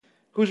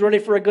Who's ready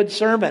for a good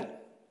sermon?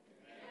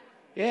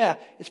 Yeah,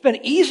 it's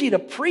been easy to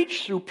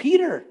preach through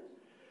Peter.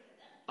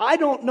 I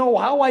don't know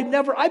how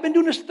I've been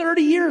doing this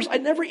 30 years. I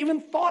never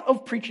even thought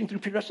of preaching through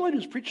Peter. That's all I do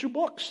is preach through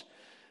books.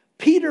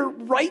 Peter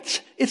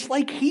writes, it's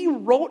like he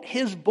wrote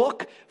his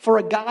book for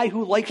a guy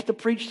who likes to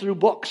preach through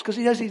books, because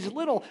he has these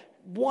little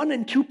 1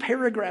 and 2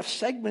 paragraph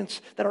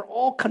segments that are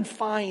all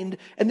confined,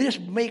 and they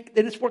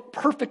just work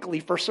perfectly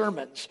for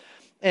sermons.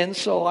 And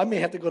so I may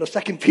have to go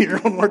to 2 Peter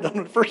when we're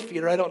done with 1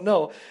 Peter, I don't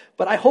know.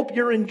 But I hope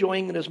you're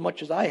enjoying it as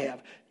much as I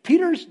have.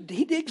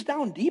 He digs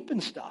down deep in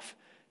stuff.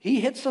 He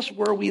hits us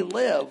where we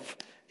live,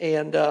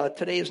 and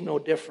today is no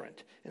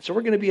different. And so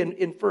we're going to be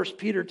in 1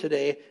 Peter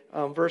today,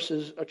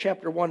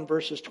 chapter 1,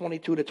 verses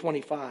 22 to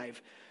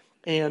 25.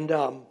 And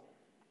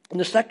in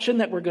the section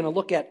that we're going to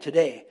look at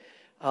today,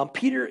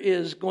 Peter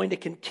is going to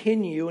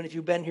continue, and if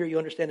you've been here, you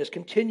understand this,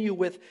 continue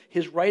with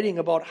his writing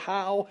about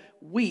how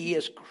we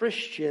as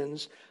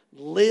Christians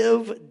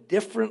live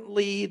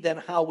differently than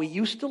how we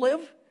used to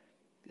live.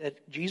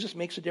 That Jesus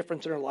makes a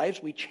difference in our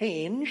lives. We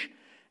change.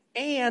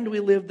 And we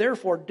live,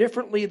 therefore,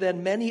 differently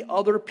than many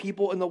other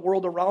people in the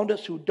world around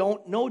us who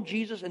don't know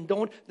Jesus and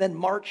don't then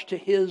march to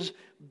his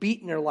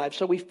beat in their lives.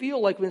 So we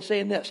feel like, we've been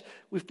saying this,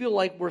 we feel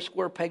like we're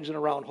square pegs in a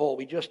round hole.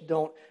 We just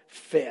don't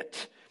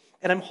fit.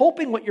 And I'm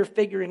hoping what you're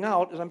figuring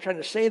out, as I'm trying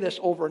to say this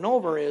over and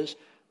over, is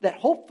that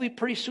hopefully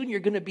pretty soon you're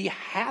going to be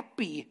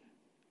happy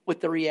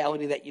with the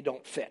reality that you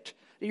don't fit.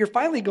 You're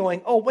finally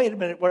going, oh, wait a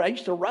minute, where I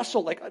used to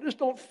wrestle, like I just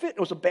don't fit. It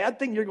was a bad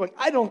thing. You're going,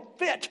 I don't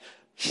fit.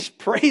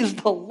 Praise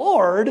the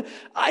Lord,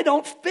 I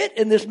don't fit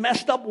in this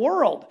messed up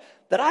world.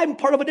 That I'm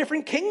part of a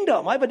different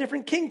kingdom. I have a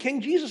different king,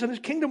 King Jesus, and his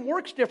kingdom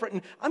works different.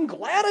 And I'm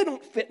glad I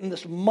don't fit in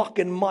this muck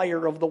and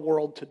mire of the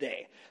world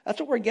today. That's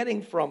what we're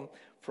getting from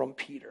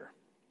Peter.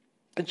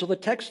 And so the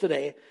text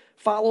today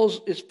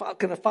is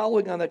kind of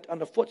following on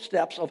the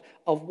footsteps of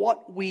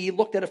what we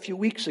looked at a few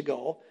weeks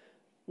ago,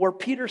 where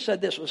Peter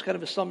said this. It was kind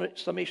of a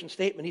summation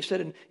statement. He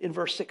said in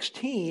verse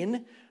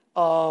 16,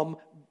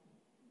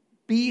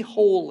 be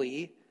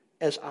holy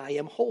as I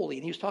am holy.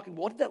 And he was talking,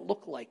 what did that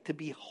look like to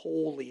be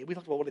holy? And we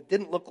talked about what it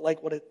didn't look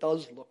like, what it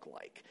does look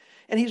like.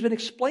 And he's been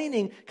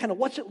explaining kind of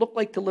what's it look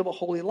like to live a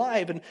holy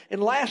life. And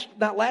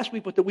not last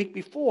week, but the week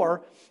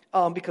before,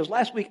 because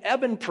last week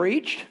Evan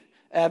preached.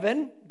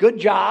 Evan, good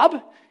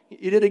job.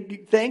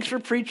 Thanks for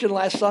preaching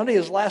last Sunday.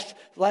 His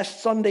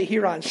last Sunday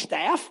here on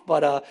staff,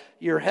 but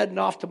you're heading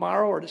off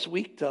tomorrow or this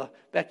week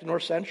back to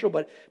North Central.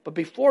 But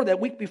before that,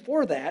 week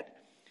before that,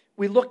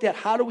 we looked at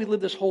how do we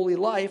live this holy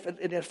life, and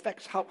it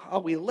affects how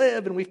we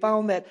live, and we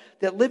found that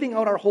living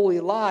out our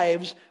holy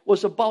lives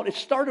it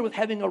started with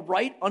having a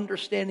right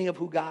understanding of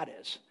who God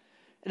is.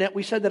 And that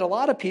we said that a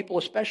lot of people,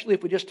 especially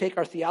if we just take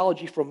our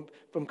theology from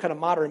kind of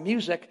modern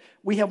music,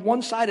 we have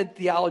one-sided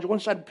theology,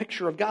 one-sided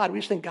picture of God. We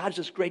just think God's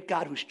this great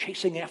God who's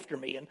chasing after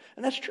me, and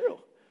that's true.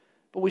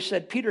 But we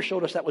said Peter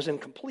showed us that was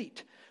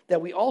incomplete. That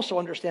we also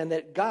understand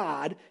that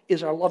God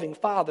is our loving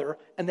Father,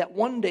 and that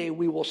one day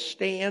we will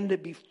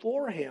stand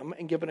before him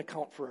and give an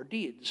account for our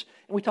deeds.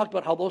 And we talked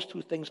about how those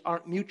two things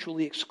aren't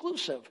mutually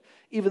exclusive,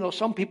 even though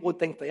some people would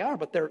think they are,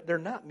 but they're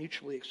not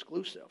mutually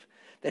exclusive.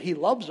 That he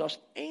loves us,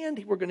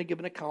 and we're going to give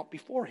an account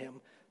before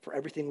him for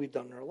everything we've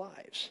done in our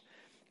lives.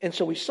 And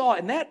so we saw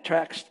in that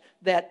text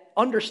that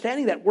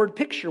understanding that word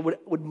picture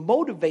would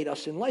motivate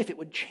us in life. It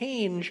would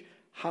change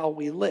how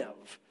we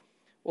live.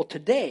 Well,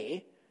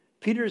 today,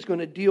 Peter is going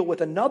to deal with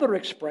another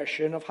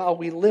expression of how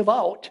we live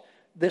out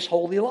this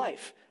holy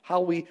life,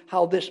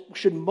 how this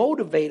should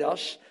motivate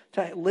us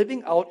to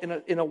living out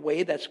in a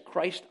way that's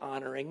Christ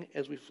honoring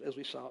as we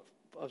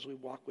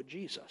walk with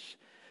Jesus.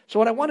 So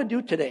what I want to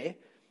do today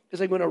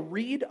is I'm going to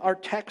read our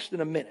text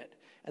in a minute,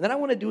 and then I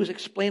want to do is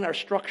explain our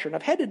structure. And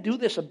I've had to do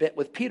this a bit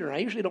with Peter, and I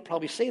usually don't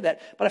probably say that,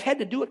 but I've had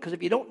to do it because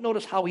if you don't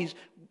notice how he's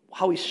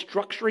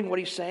structuring what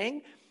he's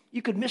saying,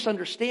 you could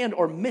misunderstand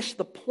or miss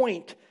the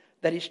point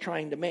that he's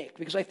trying to make.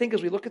 Because I think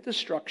as we look at this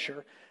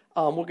structure,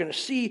 we're going to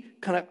see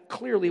kind of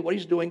clearly what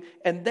he's doing,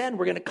 and then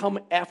we're going to come,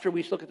 after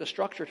we look at the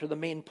structure, to the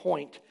main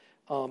point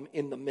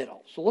in the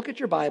middle. So look at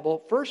your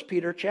Bible, 1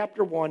 Peter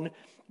chapter 1,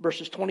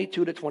 verses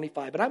 22 to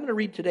 25. And I'm going to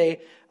read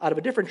today out of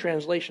a different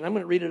translation. I'm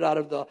going to read it out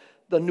of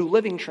the New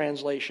Living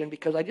Translation,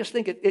 because I just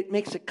think it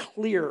makes it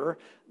clearer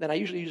than I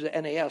usually use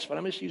the NAS, but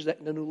I'm going to use that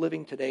in the New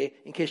Living today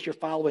in case you're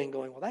following,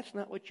 going, well, that's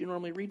not what you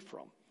normally read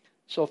from.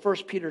 So 1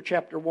 Peter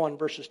chapter 1,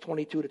 verses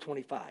 22 to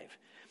 25.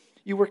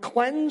 You were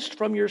cleansed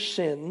from your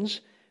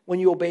sins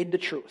when you obeyed the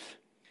truth.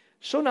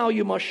 So now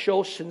you must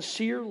show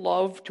sincere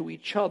love to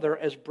each other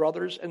as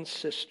brothers and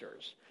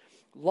sisters.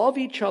 Love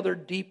each other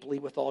deeply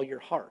with all your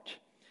heart.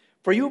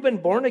 For you have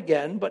been born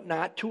again, but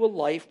not to a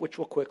life which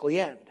will quickly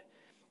end.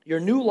 Your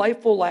new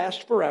life will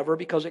last forever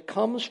because it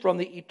comes from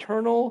the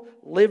eternal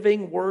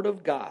living Word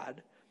of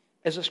God.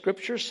 As the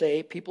scriptures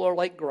say, people are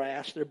like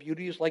grass. Their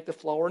beauty is like the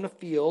flower in a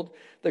field.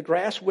 The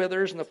grass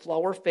withers and the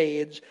flower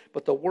fades,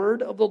 but the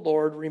word of the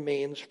Lord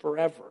remains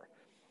forever.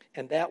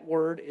 And that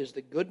word is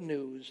the good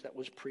news that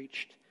was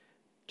preached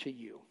to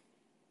you.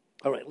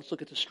 All right, let's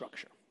look at the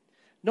structure.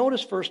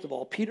 Notice, first of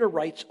all, Peter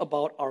writes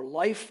about our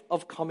life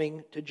of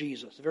coming to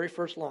Jesus. The very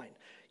first line.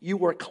 You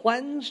were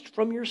cleansed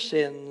from your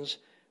sins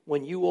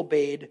when you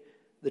obeyed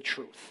the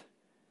truth.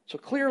 So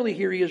clearly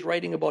here he is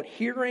writing about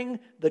hearing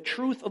the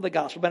truth of the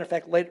gospel. Matter of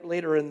fact,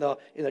 later in the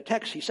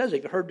text he says,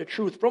 you've heard the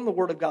truth from the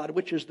word of God,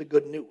 which is the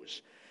good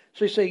news.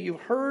 So he's saying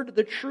you've heard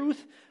the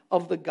truth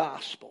of the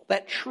gospel.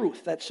 That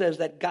truth that says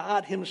that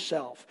God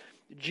himself,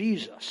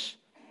 Jesus,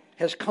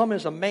 has come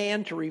as a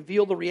man to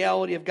reveal the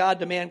reality of God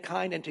to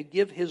mankind and to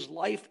give his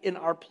life in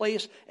our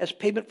place as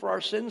payment for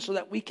our sins so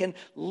that we can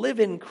live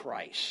in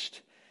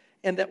Christ.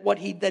 And that what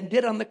he then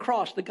did on the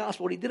cross, the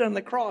gospel, what he did on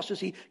the cross is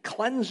he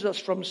cleansed us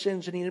from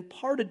sins and he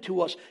imparted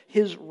to us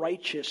his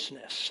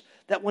righteousness.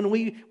 That when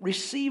we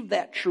receive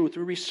that truth,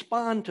 we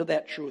respond to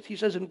that truth. He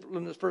says in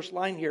the first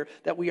line here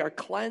that we are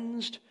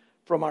cleansed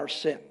from our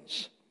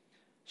sins.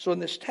 So in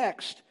this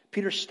text,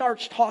 Peter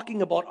starts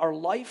talking about our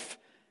life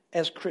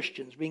as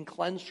Christians, being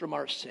cleansed from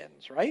our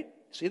sins, right?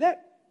 See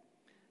that?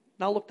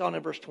 Now look down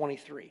at verse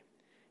 23.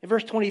 In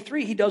verse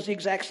 23, he does the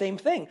exact same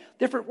thing.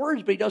 Different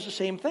words, but he does the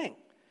same thing.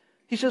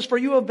 He says, for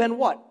you have been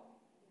what?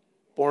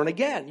 Born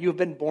again. You have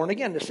been born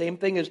again. The same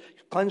thing as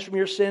cleansed from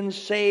your sins,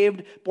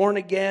 saved, born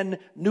again,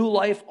 new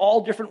life,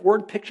 all different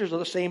word pictures of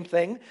the same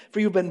thing.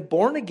 For you've been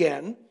born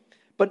again,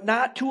 but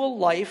not to a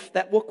life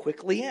that will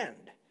quickly end.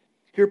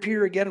 Here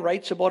Peter again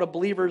writes about a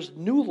believer's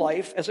new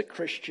life as a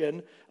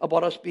Christian,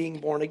 about us being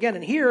born again.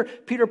 And here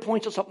Peter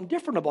points out something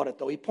different about it,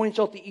 though. He points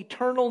out the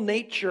eternal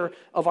nature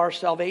of our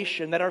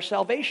salvation, that our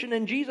salvation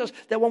in Jesus,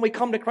 that when we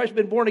come to Christ,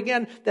 been born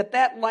again,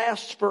 that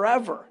lasts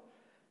forever.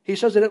 He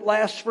says that it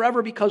lasts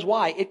forever because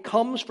why? It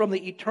comes from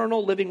the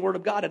eternal living Word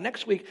of God. And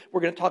next week,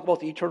 we're going to talk about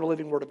the eternal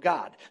living Word of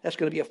God. That's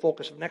going to be a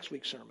focus of next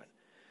week's sermon.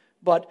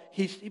 But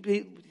he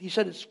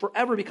said it's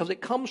forever because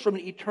it comes from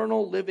the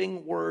eternal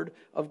living Word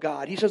of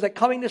God. He says that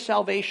coming to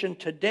salvation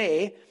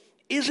today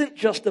isn't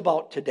just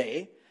about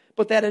today,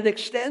 but that it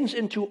extends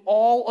into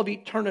all of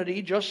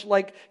eternity, just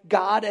like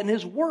God and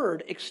his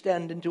Word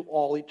extend into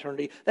all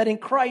eternity. That in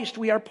Christ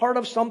we are part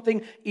of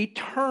something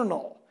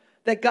eternal.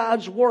 That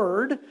God's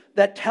Word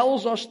that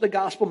tells us the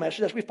gospel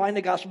message, as we find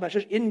the gospel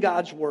message in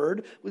God's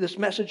Word, with this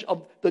message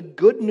of the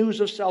good news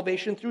of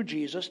salvation through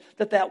Jesus,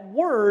 that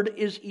Word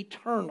is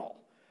eternal.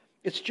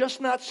 It's just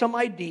not some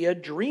idea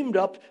dreamed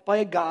up by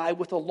a guy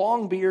with a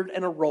long beard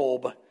and a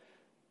robe.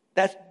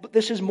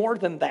 This is more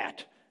than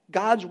that.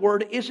 God's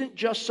Word isn't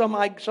just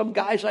some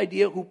guy's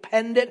idea who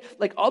penned it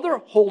like other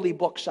holy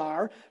books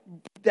are,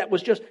 that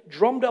was just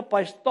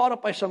thought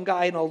up by some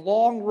guy in a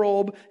long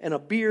robe and a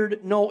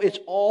beard. No, it's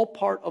all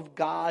part of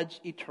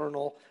God's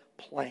eternal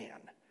plan.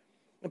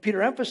 And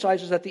Peter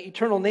emphasizes that the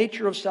eternal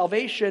nature of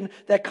salvation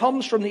that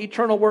comes from the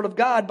eternal Word of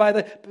God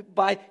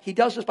he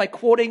does this by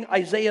quoting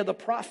Isaiah the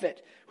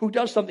prophet, who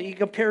does something. He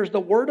compares the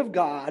Word of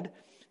God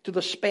to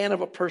the span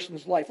of a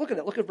person's life. Look at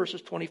that. Look at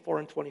verses 24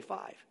 and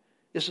 25.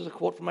 This is a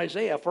quote from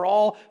Isaiah. For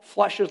all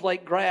flesh is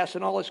like grass,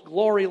 and all its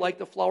glory like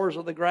the flowers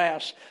of the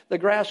grass. The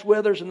grass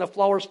withers and the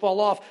flowers fall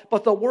off,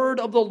 but the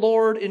word of the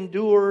Lord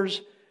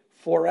endures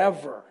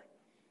forever.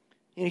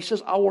 And he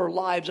says our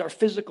lives, our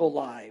physical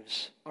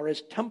lives, are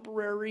as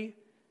temporary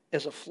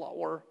as a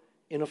flower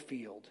in a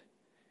field.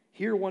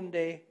 Here one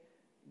day,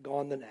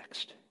 gone the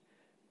next.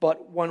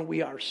 But when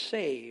we are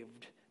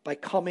saved by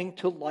coming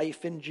to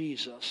life in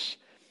Jesus,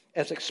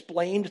 as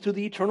explained through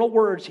the eternal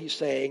words, he's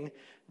saying,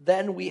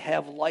 then we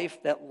have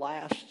life that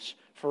lasts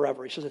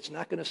forever. He says it's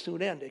not going to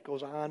soon end. It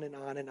goes on and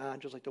on and on,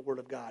 just like the Word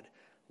of God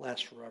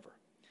lasts forever.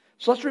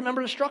 So let's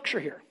remember the structure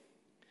here.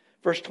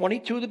 Verse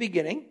 22, the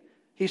beginning,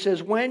 he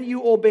says, when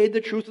you obeyed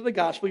the truth of the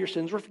gospel, your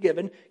sins were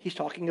forgiven. He's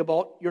talking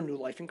about your new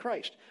life in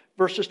Christ.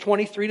 Verses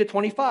 23 to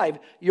 25,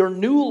 your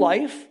new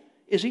life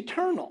is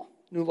eternal.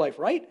 New life,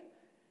 right?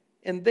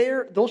 And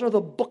those are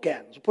the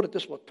bookends. We'll put it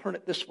this way, turn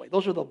it this way.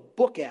 Those are the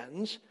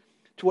bookends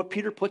to what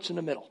Peter puts in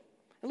the middle.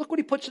 And look what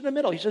he puts in the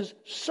middle. He says,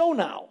 so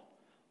now,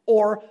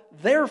 or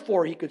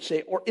therefore, he could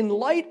say, or in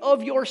light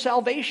of your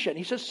salvation.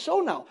 He says, so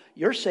now,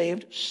 you're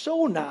saved.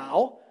 So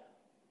now,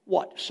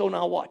 what? So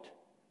now what?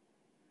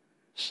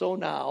 So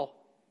now,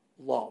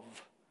 love.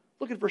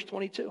 Look at verse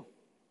 22.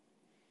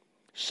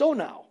 So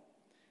now,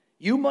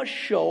 you must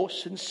show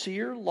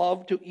sincere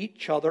love to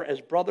each other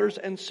as brothers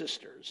and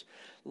sisters.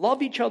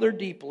 Love each other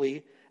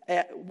deeply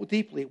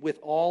with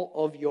all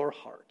of your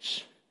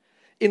hearts.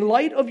 In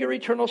light of your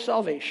eternal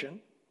salvation,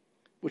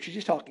 which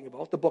he's talking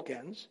about, the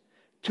bookends,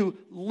 to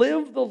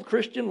live the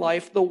Christian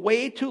life, the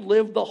way to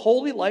live the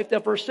holy life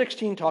that verse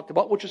 16 talked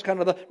about, which is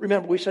kind of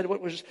remember we said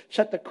what was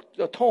set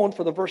the tone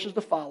for the verses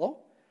to follow,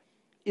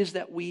 is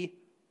that we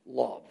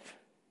love.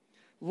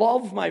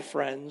 Love, my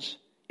friends,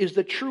 is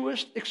the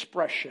truest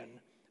expression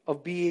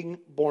of being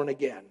born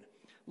again.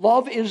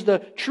 Love is the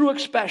true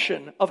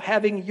expression of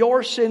having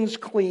your sins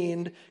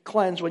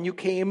cleansed when you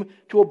came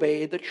to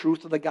obey the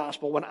truth of the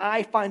gospel. When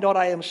I find out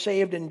I am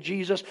saved in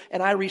Jesus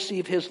and I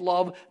receive his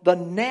love, the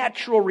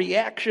natural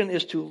reaction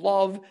is to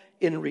love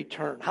in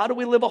return. How do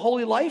we live a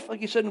holy life? Like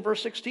he said in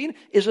verse 16,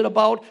 is it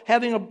about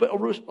having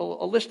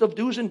a list of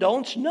do's and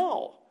don'ts?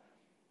 No.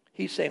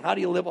 He's saying, how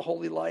do you live a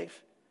holy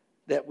life?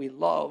 That we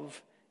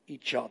love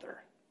each other.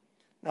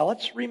 Now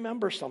let's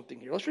remember something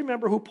here. Let's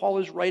remember who Paul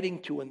is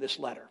writing to in this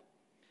letter.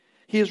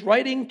 He is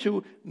writing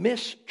to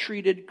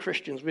mistreated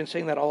Christians. We've been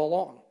saying that all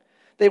along.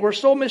 They were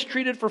so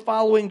mistreated for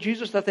following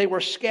Jesus that they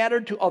were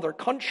scattered to other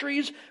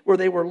countries where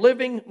they were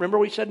living. Remember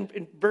we said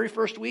in the very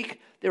first week,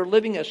 they were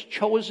living as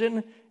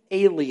chosen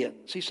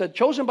aliens. He said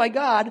chosen by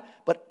God,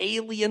 but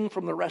alien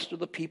from the rest of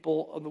the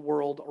people of the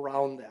world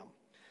around them.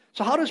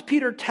 So how does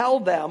Peter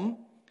tell them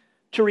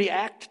to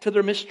react to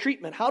their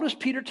mistreatment? How does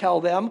Peter tell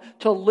them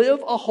to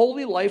live a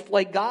holy life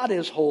like God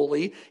is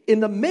holy in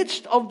the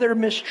midst of their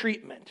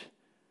mistreatment?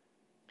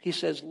 He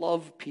says,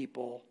 love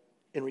people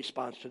in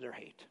response to their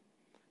hate.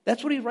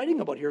 That's what he's writing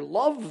about here.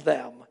 Love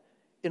them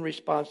in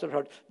response to their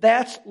heart.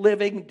 That's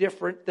living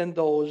different than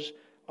those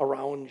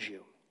around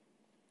you.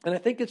 And I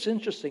think it's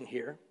interesting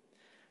here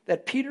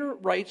that Peter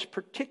writes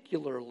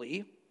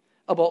particularly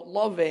about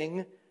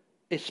loving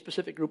a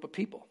specific group of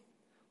people,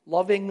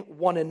 loving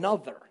one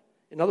another.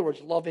 In other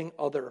words, loving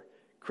other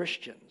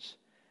Christians.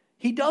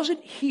 He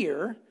doesn't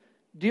here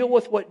deal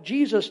with what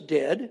Jesus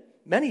did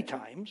many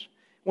times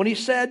when he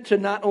said to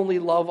not only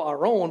love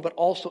our own, but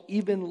also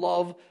even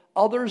love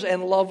others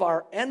and love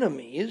our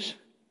enemies.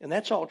 And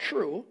that's all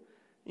true.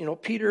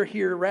 Peter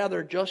here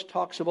rather just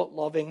talks about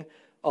loving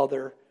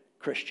other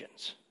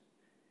Christians.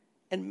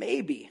 And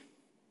maybe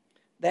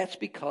that's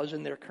because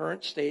in their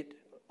current state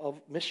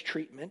of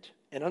mistreatment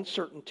and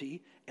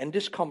uncertainty and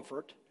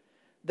discomfort,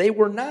 they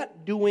were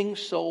not doing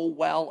so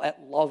well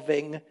at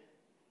loving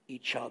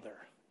each other,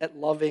 at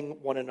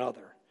loving one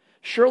another.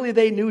 Surely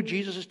they knew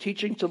Jesus'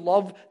 teaching to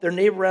love their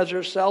neighbor as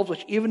themselves,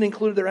 which even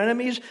included their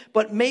enemies,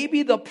 but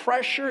maybe the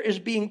pressure is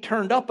being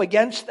turned up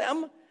against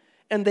them,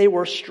 and they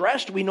were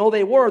stressed. We know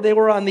they were. They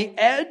were on the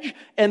edge,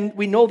 and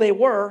we know they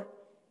were,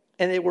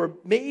 and they were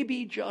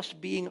maybe just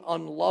being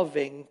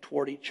unloving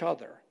toward each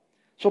other.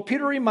 So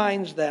Peter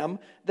reminds them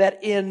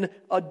that in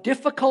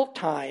difficult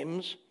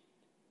times,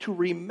 to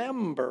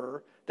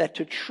remember that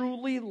to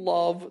truly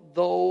love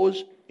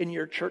those in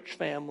your church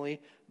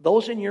family,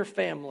 those in your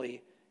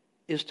family,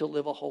 is to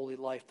live a holy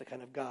life, the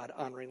kind of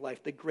God-honoring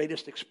life, the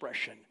greatest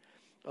expression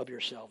of your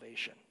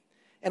salvation.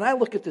 And I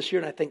look at this here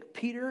and I think,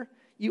 Peter,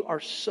 you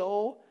are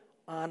so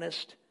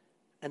honest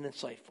and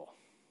insightful.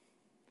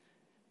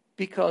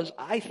 Because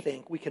I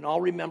think we can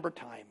all remember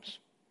times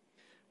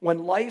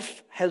when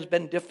life has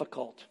been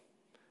difficult,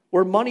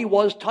 where money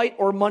was tight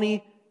or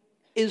money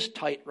is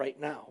tight right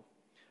now.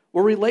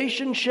 Where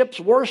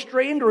relationships were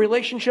strained or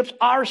relationships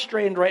are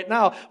strained right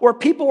now. Where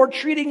people are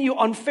treating you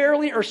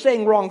unfairly or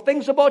saying wrong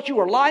things about you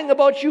or lying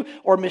about you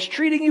or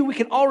mistreating you. We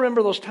can all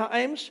remember those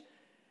times.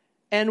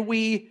 And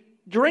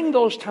during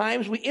those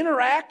times, we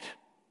interact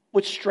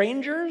with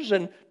strangers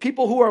and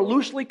people who are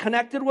loosely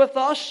connected with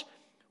us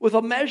with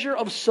a measure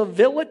of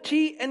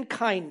civility and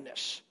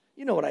kindness.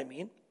 You know what I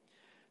mean.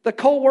 The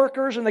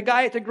co-workers and the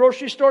guy at the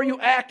grocery store,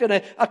 you act in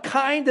a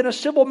kind and a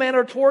civil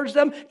manner towards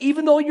them,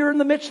 even though you're in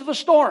the midst of the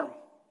storm.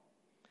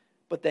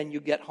 But then you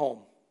get home,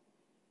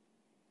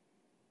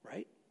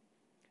 right?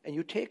 And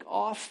you take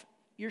off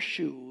your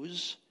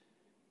shoes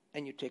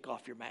and you take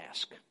off your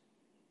mask,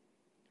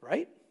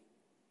 right?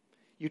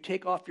 You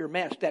take off your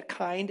mask, that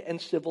kind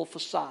and civil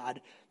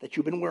facade that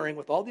you've been wearing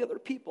with all the other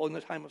people in the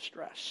time of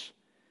stress.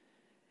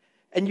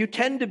 And you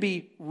tend to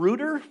be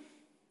ruder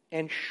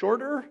and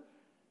shorter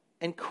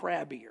and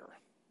crabbier.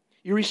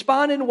 You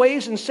respond in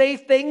ways and say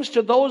things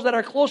to those that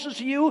are closest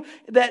to you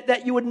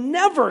that you would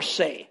never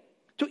say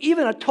to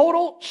even a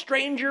total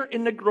stranger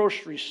in the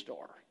grocery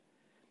store.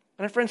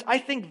 And friends, I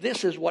think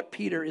this is what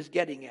Peter is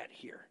getting at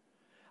here.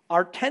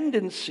 Our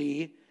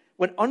tendency,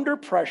 when under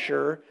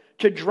pressure,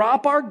 to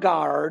drop our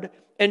guard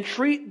and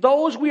treat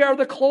those we are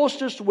the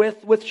closest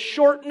with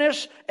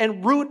shortness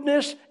and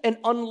rudeness and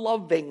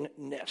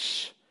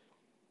unlovingness.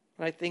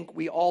 And I think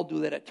we all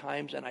do that at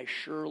times, and I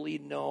surely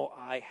know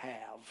I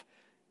have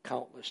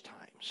countless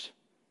times.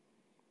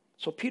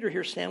 So Peter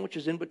here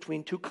sandwiches in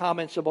between two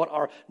comments about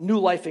our new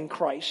life in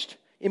Christ.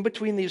 In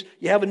between these,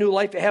 you have a new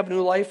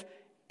life,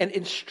 and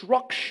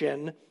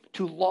instruction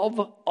to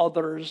love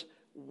others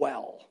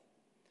well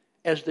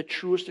as the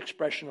truest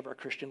expression of our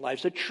Christian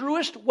lives. The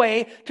truest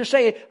way to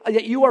say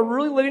that you are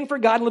really living for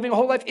God and living a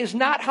whole life is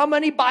not how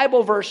many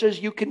Bible verses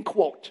you can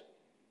quote.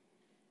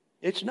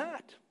 It's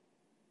not.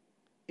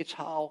 It's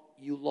how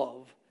you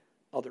love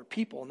other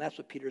people, and that's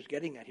what Peter's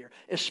getting at here.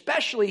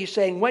 Especially, he's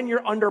saying, when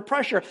you're under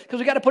pressure, because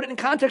we've got to put it in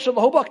context of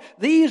the whole book.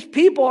 These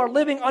people are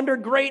living under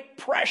great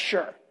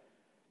pressure.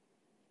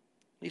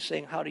 He's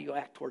saying, how do you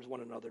act towards one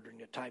another during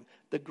that time?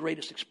 The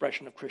greatest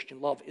expression of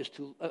Christian love is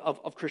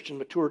of Christian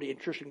maturity and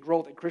Christian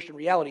growth and Christian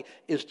reality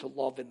is to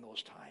love in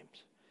those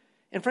times.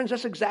 And friends,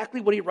 that's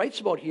exactly what he writes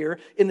about here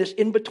in this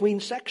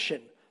in-between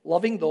section,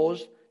 loving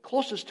those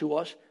closest to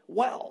us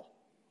well.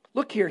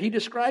 Look here, he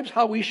describes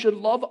how we should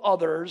love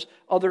others,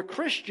 other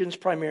Christians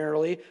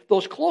primarily,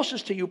 those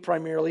closest to you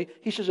primarily,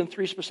 he says in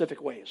three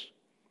specific ways.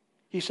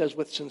 He says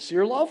with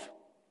sincere love,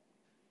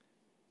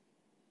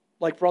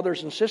 like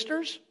brothers and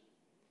sisters,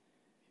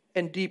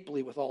 and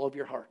deeply with all of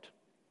your heart.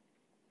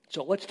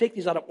 So let's take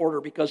these out of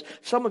order because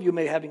some of you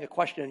may be having a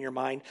question in your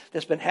mind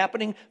that's been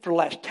happening for the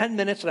last 10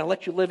 minutes and I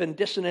let you live in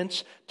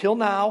dissonance till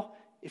now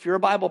if you're a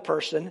Bible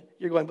person,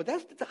 you're going, but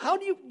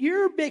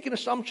you're making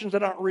assumptions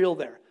that aren't real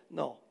there.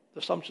 No, the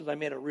assumptions I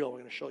made are real. We're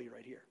going to show you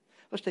right here.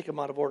 Let's take them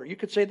out of order. You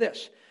could say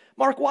this.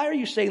 Mark, why are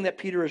you saying that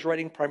Peter is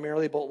writing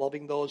primarily about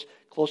loving those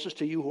closest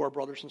to you who are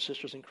brothers and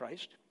sisters in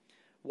Christ?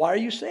 Why are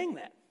you saying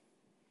that?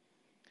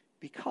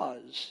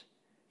 Because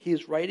he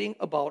is writing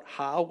about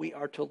how we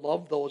are to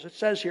love those, it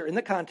says here in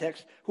the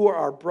context, who are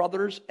our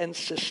brothers and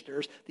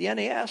sisters. The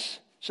NAS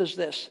says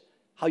this,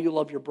 how you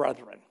love your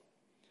brethren.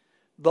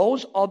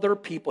 Those other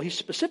people, he's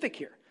specific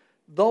here,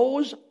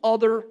 those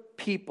other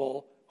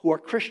people who are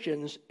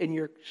Christians in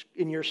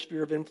your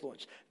sphere of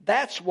influence.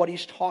 That's what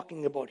he's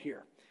talking about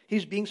here.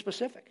 He's being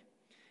specific.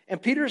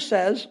 And Peter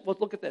says, well,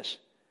 look at this,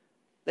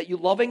 that you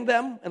loving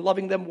them and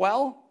loving them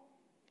well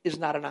is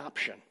not an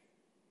option.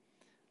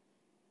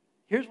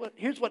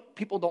 Here's what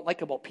people don't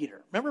like about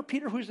Peter. Remember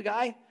Peter, who's the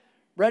guy?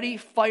 Ready,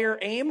 fire,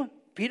 aim?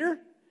 Peter?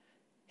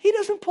 He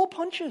doesn't pull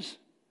punches.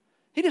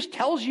 He just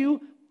tells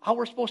you how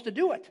we're supposed to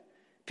do it.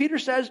 Peter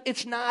says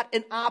it's not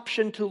an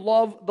option to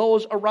love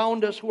those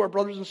around us who are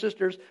brothers and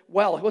sisters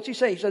well. What's he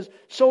say? He says,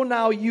 so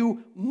now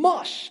you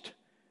must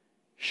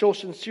show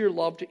sincere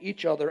love to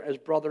each other as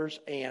brothers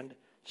and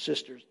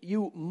sisters.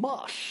 You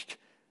must.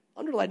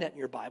 Underline that in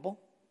your Bible.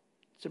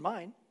 It's in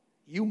mine.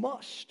 You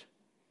must.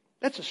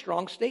 That's a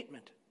strong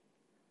statement.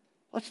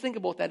 Let's think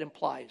about what that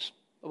implies.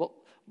 Well,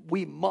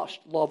 we must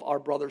love our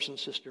brothers and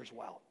sisters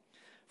well.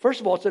 First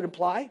of all, what's it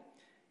imply?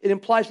 It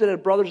implies that as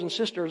brothers and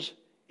sisters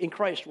in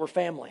Christ, we're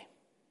family.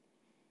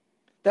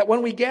 That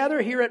when we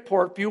gather here at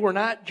Portview, we're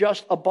not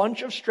just a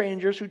bunch of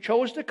strangers who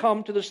chose to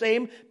come to the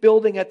same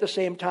building at the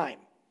same time.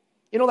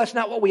 You know, that's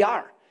not what we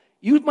are.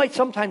 You might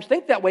sometimes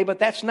think that way, but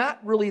that's not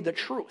really the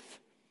truth.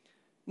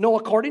 No,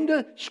 according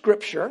to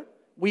Scripture,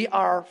 we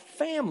are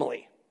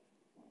family.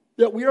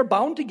 That we are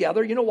bound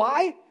together. You know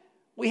why?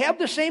 We have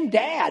the same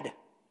dad.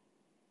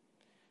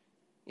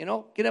 You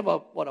know, you can have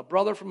a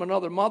brother from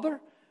another mother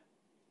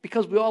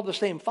because we all have the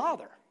same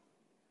father.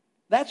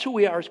 That's who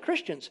we are as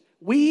Christians.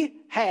 We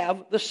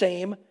have the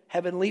same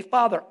heavenly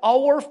Father.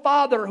 Our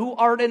Father who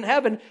art in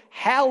heaven,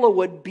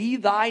 hallowed be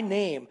thy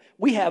name.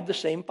 We have the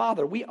same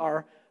Father. We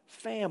are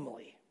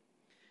family.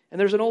 And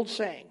there's an old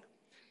saying,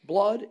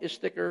 blood is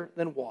thicker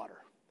than water.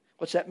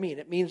 What's that mean?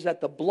 It means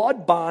that the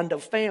blood bond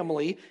of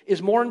family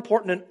is more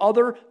important than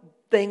other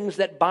things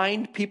that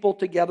bind people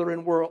together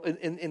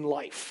in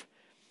life.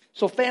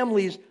 So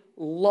families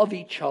love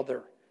each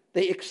other.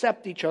 They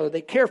accept each other.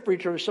 They care for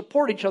each other,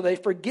 support each other. They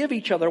forgive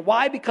each other.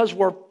 Why? Because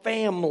we're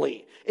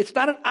family. It's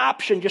not an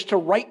option just to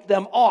write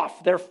them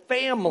off. They're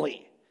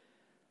family.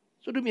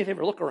 So do me a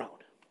favor. Look around.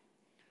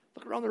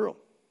 Look around the room.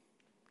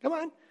 Come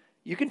on.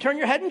 You can turn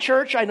your head in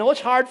church. I know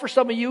it's hard for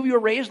some of you. You were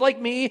raised like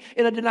me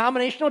in a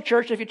denominational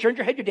church. If you turned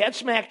your head, your dad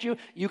smacked you.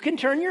 You can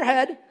turn your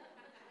head.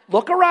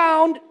 Look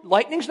around.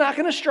 Lightning's not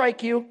going to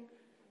strike you.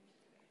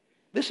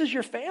 This is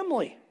your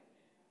family.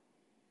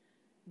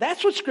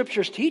 That's what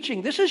Scripture's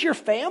teaching. This is your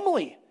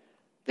family.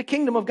 The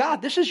kingdom of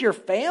God. This is your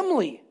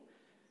family.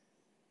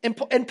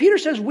 And Peter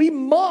says we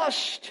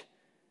must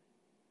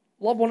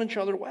love one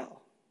another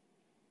well.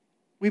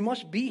 We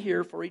must be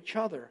here for each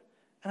other.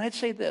 And I'd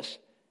say this,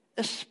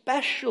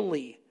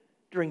 especially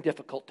during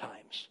difficult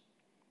times.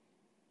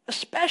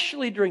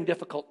 Especially during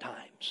difficult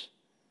times.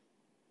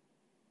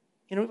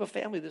 You know, we have a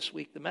family this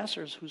week, the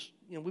Messers,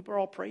 we were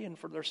all praying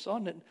for their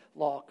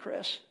son-in-law,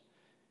 Chris.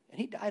 And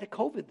he died of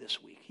COVID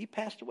this week. He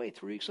passed away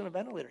 3 weeks on a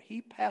ventilator.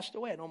 He passed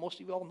away. I know most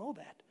of you all know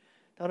that.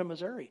 Down in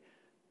Missouri.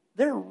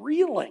 They're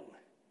reeling.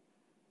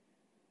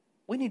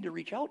 We need to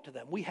reach out to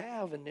them. We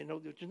have, and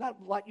there's not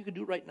a lot you can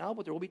do right now,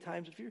 but there will be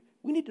times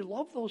we need to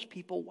love those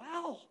people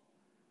well.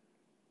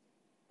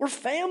 We're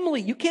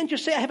family. You can't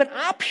just say, I have an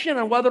option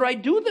on whether I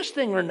do this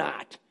thing or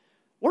not.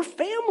 We're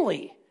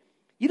family.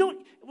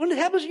 When it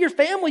happens to your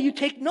family, you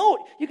take note.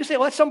 You can say,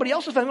 well, that's somebody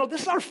else's family. No,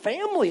 this is our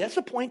family. That's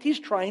the point he's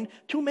trying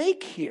to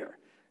make here.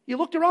 You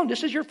looked around,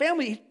 this is your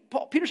family.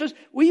 Peter says,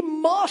 we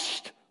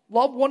must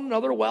love one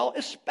another well,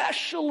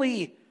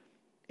 especially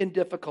in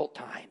difficult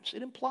times.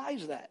 It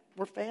implies that.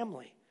 We're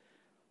family.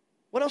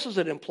 What else does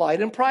it imply?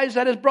 It implies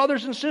that as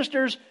brothers and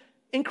sisters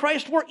in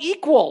Christ, we're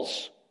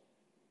equals.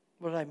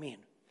 What do I mean?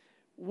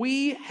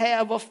 We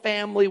have a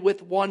family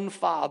with one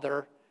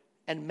father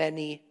and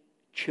many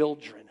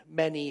children,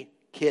 many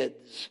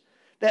kids.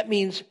 That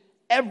means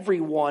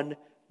everyone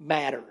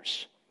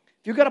matters.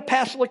 If you've got a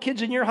passel of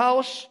kids in your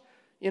house,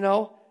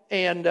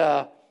 and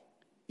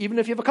even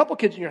if you have a couple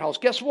kids in your house,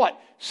 guess what?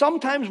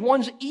 Sometimes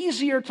one's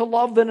easier to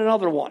love than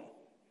another one.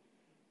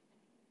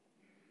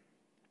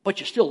 But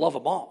you still love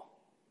them all.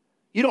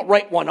 You don't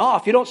write one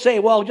off. You don't say,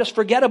 well, just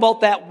forget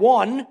about that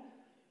one.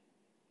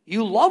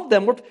 You love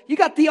them. You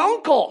got the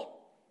uncle.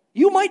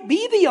 You might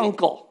be the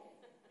uncle.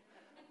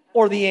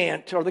 Or the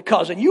aunt or the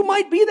cousin. You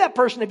might be that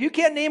person. If you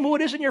can't name who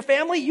it is in your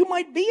family, you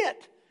might be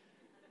it.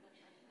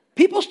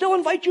 People still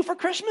invite you for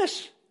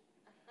Christmas.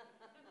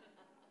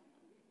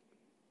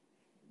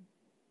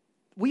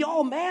 We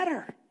all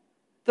matter.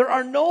 There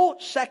are no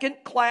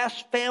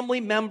second-class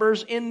family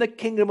members in the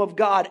kingdom of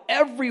God.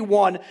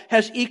 Everyone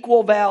has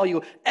equal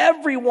value.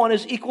 Everyone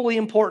is equally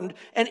important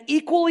and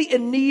equally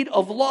in need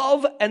of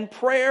love and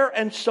prayer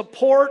and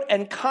support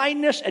and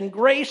kindness and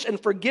grace and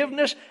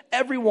forgiveness,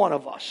 every one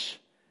of us.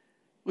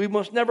 We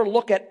must never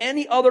look at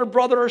any other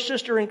brother or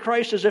sister in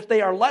Christ as if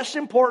they are less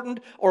important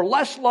or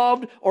less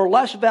loved or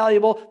less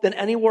valuable than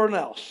anyone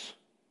else.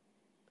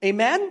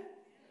 Amen?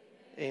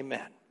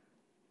 Amen.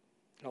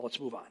 Now let's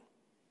move on.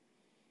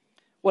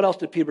 What else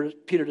did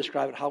Peter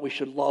describe of how we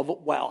should love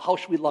well? How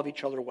should we love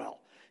each other well?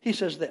 He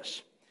says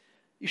this: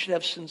 you should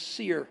have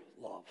sincere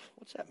love.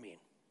 What's that mean?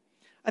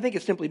 I think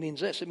it simply means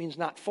this. It means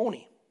not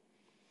phony.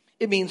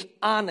 It means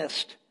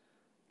honest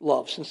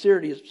love.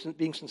 Sincerity is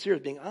being sincere,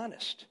 is being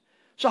honest.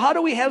 So how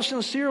do we have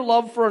sincere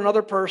love for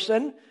another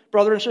person,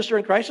 brother and sister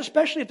in Christ,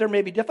 especially if they're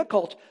maybe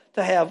difficult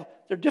to have,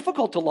 they're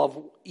difficult to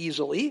love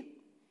easily?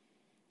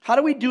 How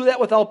do we do that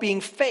without being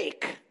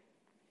fake?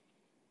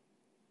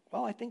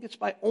 Well, I think it's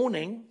by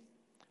owning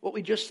what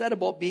we just said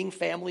about being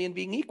family and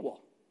being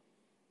equal.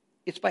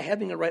 It's by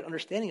having the right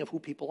understanding of who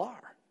people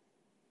are.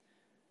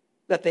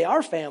 That they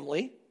are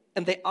family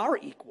and they are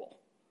equal.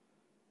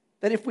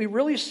 That if we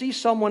really see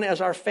someone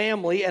as our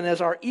family and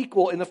as our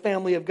equal in the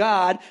family of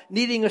God,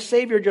 needing a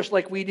Savior just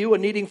like we do,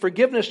 and needing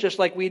forgiveness just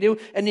like we do,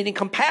 and needing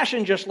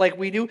compassion just like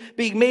we do,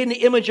 being made in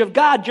the image of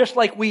God just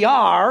like we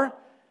are,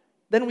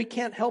 then we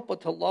can't help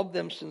but to love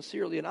them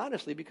sincerely and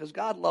honestly, because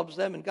God loves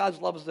them and God's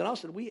love is in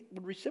us, and we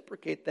would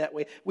reciprocate that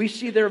way. We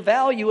see their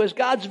value as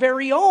God's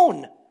very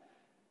own,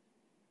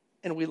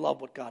 and we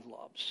love what God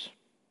loves.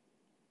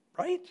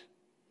 Right?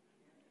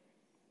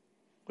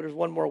 But there's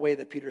one more way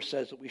that Peter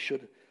says that we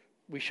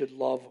should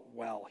love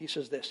well. He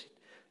says this,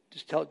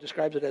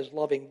 describes it as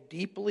loving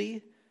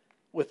deeply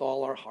with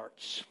all our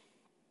hearts.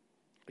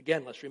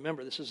 Again, let's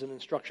remember, this is an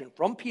instruction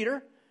from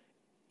Peter.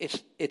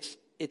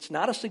 It's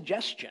not a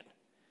suggestion.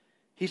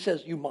 He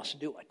says you must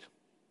do it.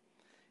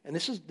 And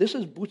this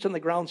is boots on the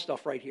ground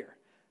stuff right here.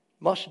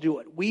 Must do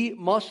it. We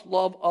must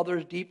love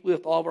others deeply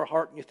with all of our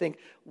heart. And you think,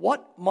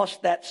 what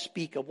must that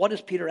speak of? What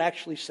is Peter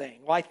actually saying?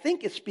 Well, I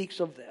think it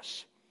speaks of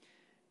this: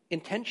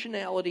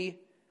 intentionality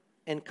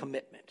and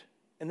commitment.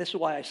 And this is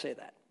why I say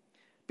that.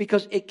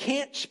 Because it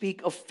can't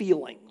speak of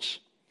feelings.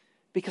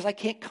 Because I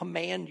can't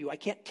command you. I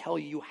can't tell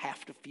you you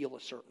have to feel a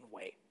certain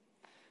way.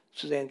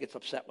 Suzanne gets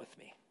upset with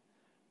me.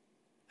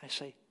 I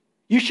say,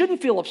 you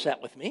shouldn't feel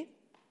upset with me.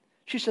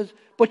 She says,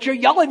 but you're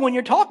yelling when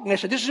you're talking. I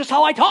said, this is just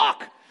how I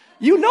talk.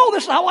 You know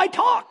this is how I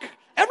talk.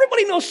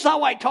 Everybody knows this is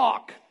how I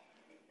talk.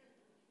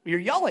 You're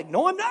yelling.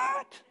 No, I'm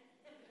not.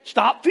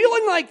 Stop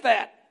feeling like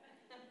that.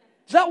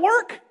 Does that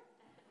work? Does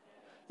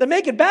that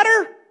make it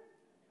better?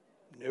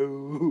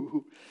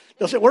 No.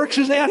 Does it work,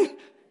 Suzanne?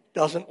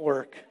 Doesn't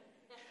work.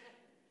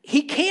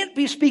 He can't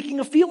be speaking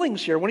of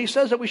feelings here. When he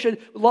says that we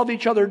should love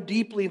each other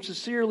deeply and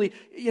sincerely,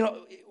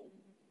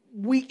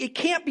 it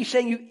can't be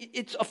saying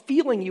it's a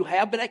feeling you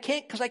have, but I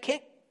can't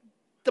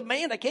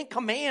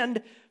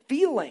command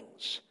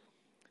feelings.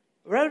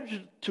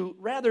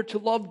 Rather to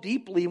love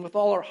deeply and with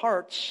all our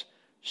hearts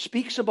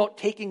speaks about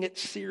taking it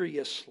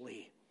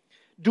seriously,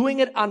 doing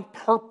it on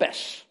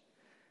purpose,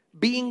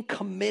 being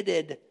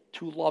committed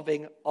to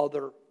loving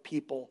other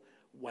people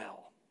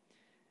well.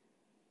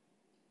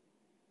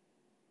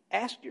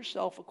 Ask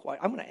yourself a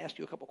question. I'm going to ask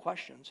you a couple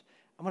questions.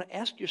 I'm going to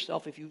ask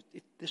yourself if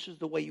this is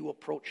the way you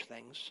approach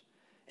things.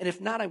 And if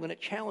not, I'm going to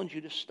challenge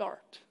you to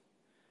start.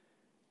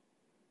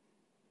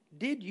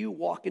 Did you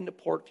walk into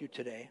Portview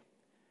today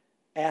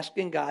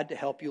asking God to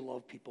help you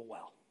love people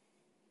well?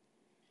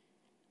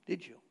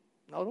 Did you?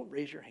 No, don't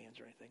raise your hands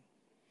or anything.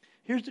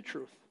 Here's the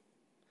truth.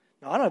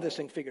 Now, I don't have this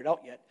thing figured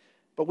out yet,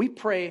 but we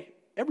pray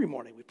every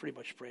morning. We pretty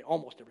much pray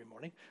almost every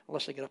morning,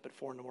 unless I get up at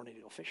 4 a.m. to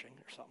go fishing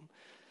or something.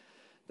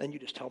 Then you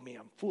just tell me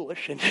I'm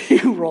foolish and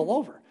you roll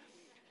over.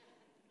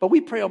 But we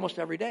pray almost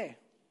every day.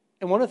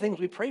 And one of the things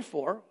we pray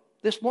for,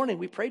 this morning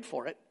we prayed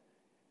for it,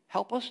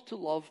 help us to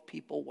love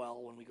people well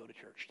when we go to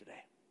church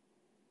today.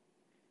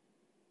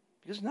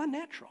 Because it's not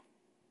natural.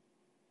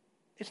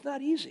 It's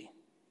not easy.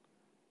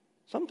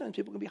 Sometimes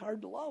people can be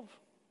hard to love.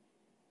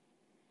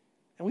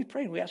 And we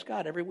pray and we ask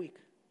God every week,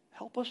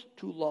 help us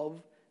to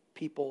love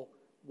people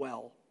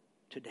well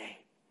today.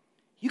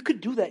 You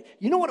could do that.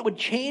 You know what it would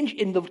change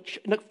in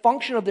the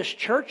function of this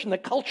church and the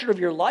culture of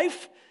your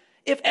life?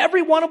 If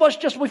every one of us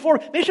just before,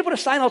 maybe you should put a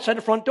sign outside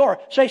the front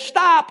door. Say,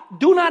 stop,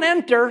 do not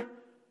enter.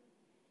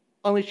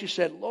 Unless you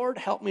said, Lord,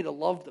 help me to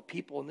love the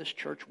people in this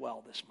church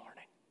well this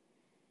morning.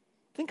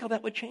 Think how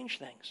that would change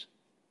things.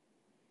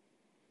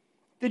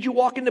 Did you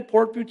walk into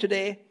Portview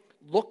today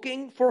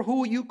looking for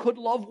who you could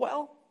love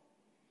well?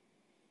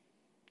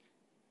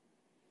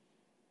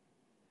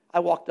 I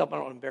walked up, I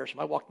don't want to embarrass him,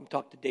 I walked up and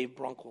talked to Dave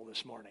Brunkle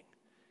this morning.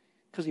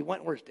 Because he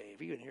went, where's Dave?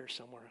 Are you in here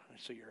somewhere?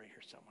 So you're right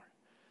here somewhere.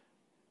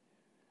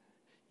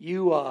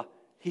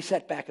 He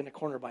sat back in the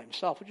corner by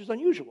himself, which is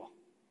unusual.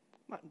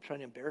 I'm not trying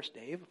to embarrass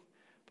Dave,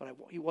 but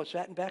he was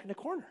sat back in the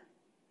corner.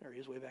 There he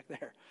is, way back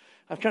there.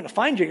 I'm trying to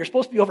find you. You're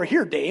supposed to be over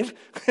here, Dave.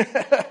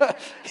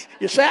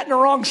 You sat in the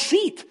wrong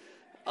seat.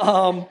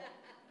 And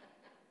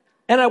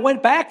And I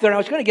went back there, and I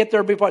was going to get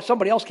there before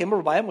somebody else came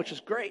over by him, which is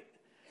great.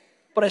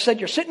 But I said,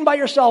 you're sitting by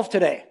yourself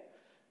today.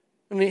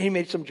 And he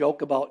made some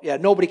joke about,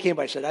 nobody came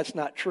by. I said, that's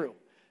not true.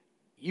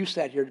 You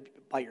sat here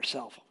by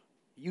yourself.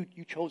 You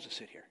chose to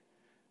sit here.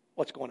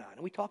 What's going on?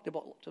 And we talked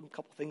about a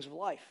couple things of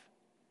life.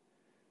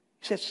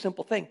 He said, it's a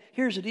simple thing.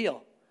 Here's the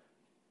deal.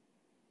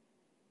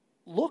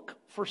 Look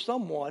for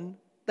someone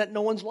that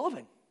no one's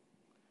loving.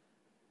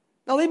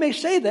 Now, they may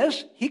say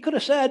this. He could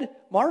have said,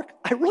 Mark,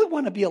 I really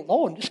want to be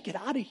alone. Just get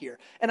out of here.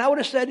 And I would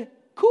have said,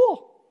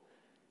 cool.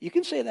 You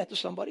can say that to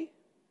somebody.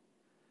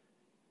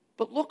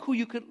 But look who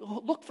you could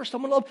look for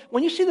someone to love.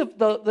 When you see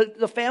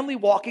the family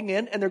walking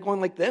in and they're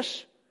going like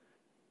this,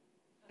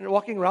 and they're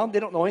walking around, they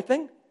don't know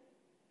anything,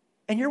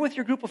 and you're with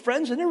your group of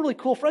friends, and they're really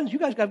cool friends. You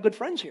guys got good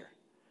friends here.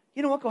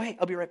 You know what? Go, hey,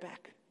 I'll be right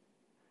back.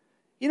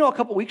 You know, a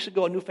couple weeks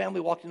ago, a new family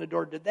walked in the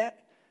door and did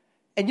that.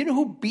 And you know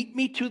who beat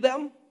me to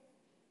them?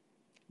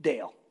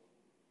 Dale.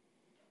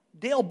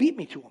 Dale beat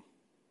me to him.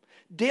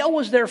 Dale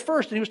was there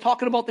first, and he was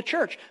talking about the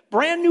church.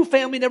 Brand new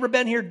family, never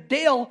been here.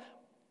 Dale,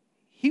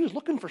 he was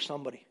looking for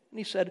somebody. And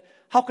he said,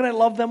 how can I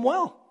love them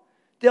well?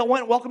 Dale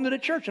went, welcome to the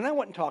church, and I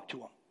went and talked to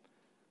him.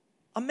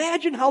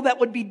 Imagine how that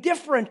would be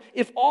different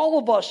if all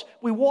of us,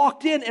 we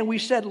walked in and we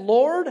said,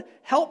 Lord,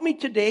 help me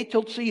today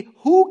to see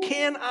who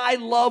can I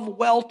love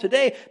well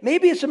today.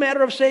 Maybe it's a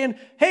matter of saying,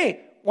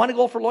 hey, want to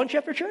go for lunch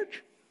after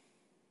church?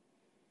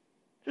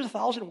 There's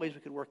 1,000 ways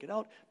we could work it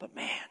out. But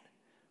man,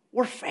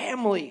 we're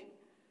family.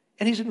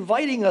 And he's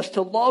inviting us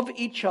to love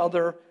each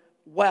other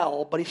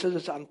well, but he says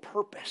it's on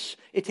purpose.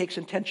 It takes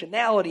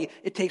intentionality.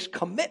 It takes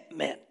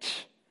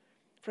commitment.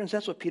 Friends,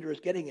 that's what Peter is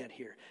getting at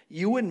here.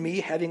 You and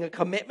me having a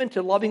commitment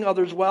to loving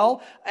others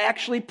well,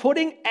 actually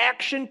putting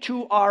action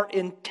to our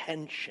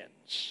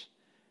intentions.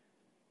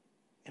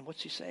 And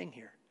what's he saying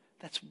here?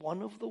 That's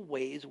one of the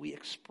ways we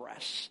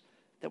express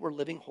that we're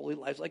living holy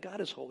lives like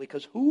God is holy.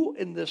 Because who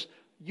in this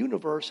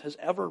universe has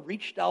ever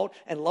reached out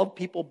and loved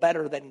people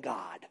better than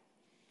God?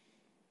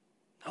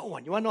 No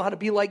one. You want to know how to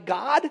be like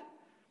God?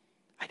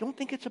 I don't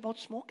think it's about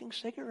smoking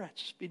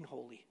cigarettes, being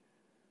holy.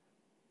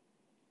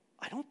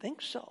 I don't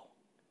think so.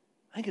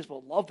 I think it's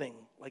about loving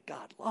like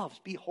God loves.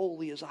 Be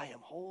holy as I am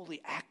holy.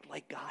 Act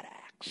like God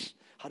acts.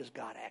 How does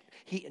God act?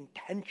 He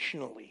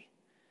intentionally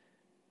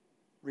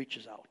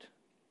reaches out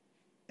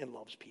and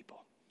loves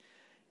people.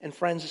 And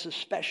friends, it's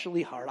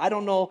especially hard. I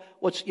don't know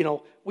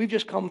we've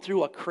just come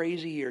through a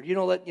crazy year. You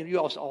know that, you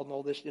all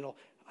know this,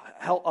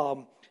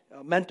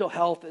 mental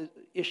health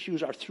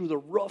issues are through the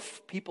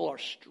roof. People are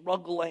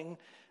struggling.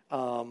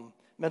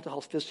 Mental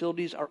health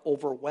facilities are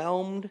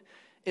overwhelmed.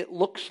 It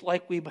looks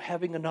like we're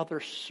having another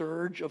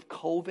surge of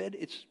COVID.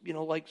 It's,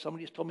 like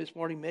somebody just told me this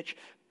morning, Mitch,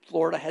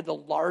 Florida had the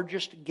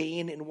largest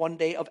gain in one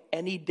day of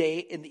any day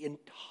in the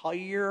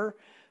entire,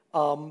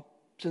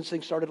 since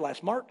things started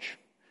last March.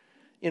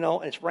 And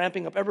it's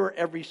ramping up everywhere.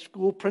 Every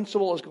school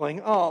principal is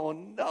going, oh,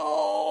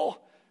 no.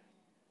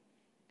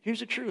 Here's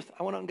the truth.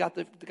 I went out and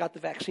got the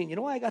vaccine. You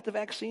know why I got the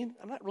vaccine?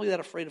 I'm not really that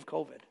afraid of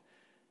COVID.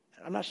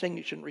 I'm not saying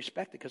you shouldn't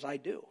respect it, because I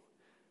do.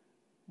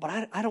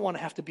 But I don't want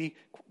to have to be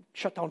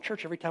shut down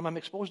church every time I'm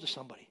exposed to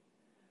somebody.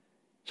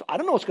 So I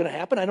don't know what's going to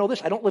happen. I know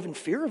this. I don't live in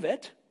fear of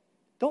it.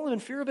 Don't live in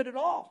fear of it at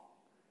all.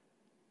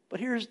 But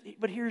here's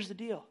the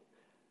deal.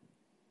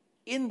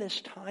 In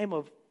this time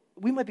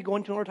we might be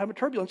going through another time of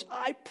turbulence.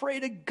 I pray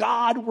to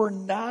God we're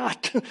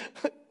not.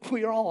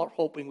 We all are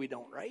hoping we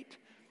don't, right?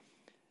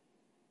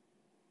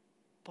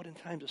 But in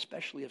times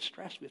especially of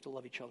stress, we have to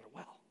love each other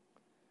well.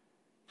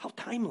 How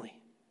timely.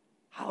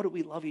 How do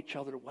we love each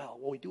other well?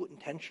 Well, we do it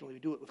intentionally. We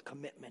do it with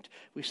commitment.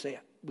 We say,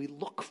 we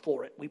look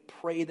for it. We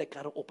pray that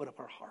God will open up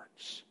our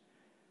hearts.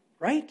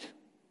 Right?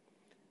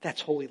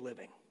 That's holy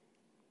living.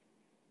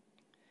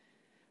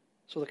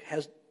 So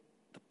has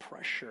the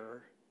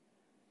pressure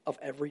of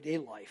everyday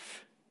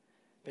life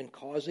been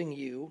causing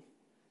you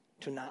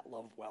to not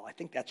love well? I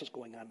think that's what's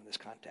going on in this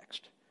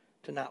context.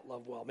 To not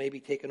love well. Maybe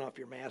taking off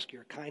your mask,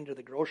 you're kind to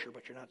the grocer,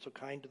 but you're not so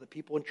kind to the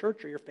people in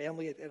church or your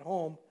family at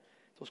home,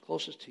 those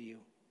closest to you.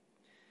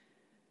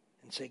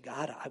 And say,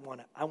 God, I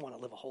want to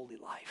live a holy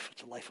life.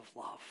 It's a life of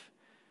love.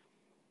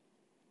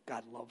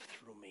 God loved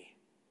through me,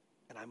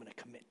 and I'm going to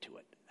commit to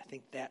it. I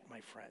think that, my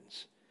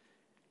friends,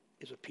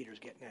 is what Peter's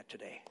getting at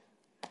today.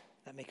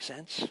 That makes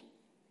sense?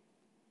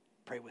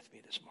 Pray with me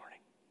this morning.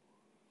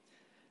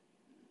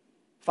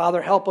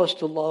 Father, help us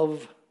to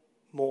love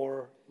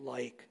more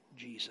like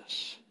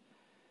Jesus.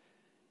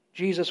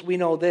 Jesus, we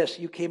know this.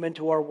 You came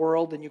into our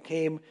world, and you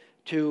came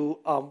to,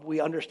 we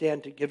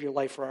understand, to give your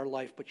life for our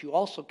life, but you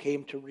also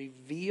came to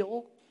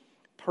reveal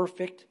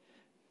perfect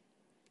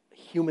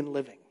human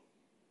living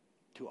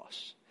to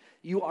us.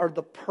 You are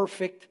the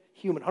perfect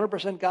human,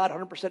 100% God,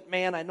 100%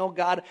 man. I know,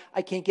 God,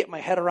 I can't get my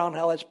head around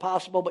how that's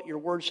possible, but your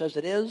word says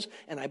it is,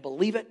 and I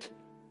believe it.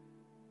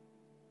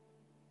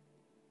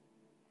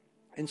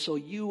 And so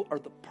you are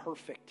the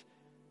perfect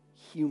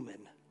human,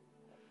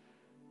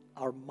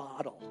 our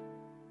model.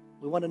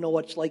 We want to know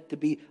what it's like to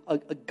be a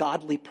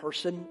godly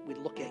person. We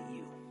look at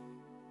you.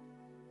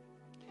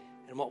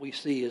 And what we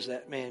see is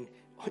that, man,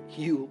 what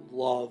you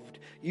loved.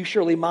 You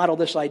surely model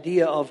this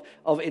idea of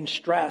in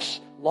stress,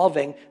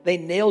 loving. They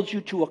nailed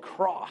you to a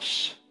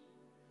cross.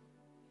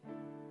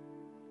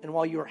 And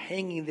while you were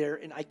hanging there,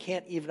 and I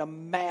can't even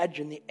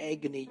imagine the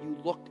agony, you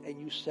looked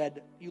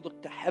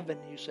to heaven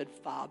and you said,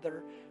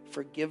 Father,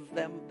 forgive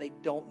them. They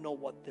don't know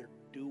what they're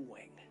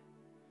doing.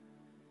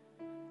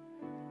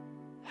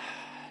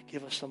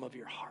 Give us some of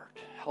your heart.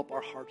 Help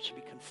our hearts to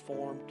be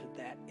conformed to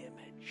that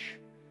image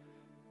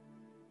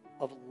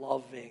of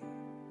loving,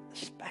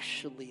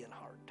 especially in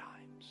hard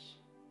times.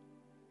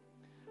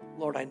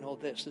 Lord, I know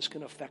this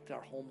can affect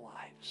our home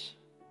lives.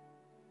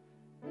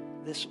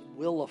 This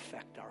will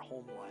affect our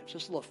home lives.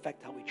 This will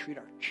affect how we treat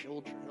our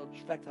children. It'll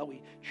affect how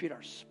we treat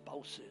our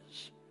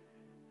spouses.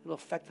 It'll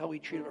affect how we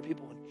treat our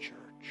people in church.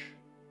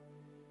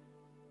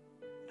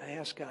 I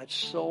ask God,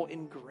 so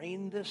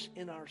ingrain this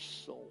in our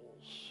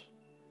souls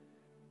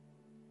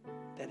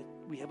that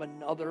we have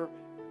another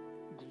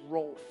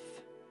growth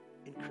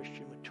in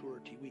Christian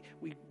maturity.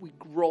 We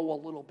grow a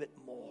little bit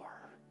more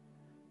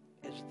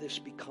as this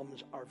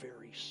becomes our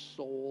very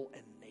soul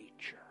and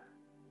nature.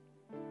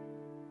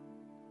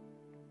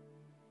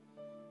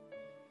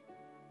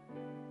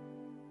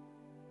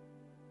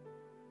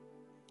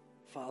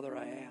 Father,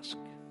 I ask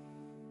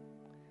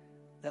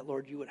that,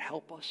 Lord, you would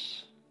help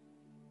us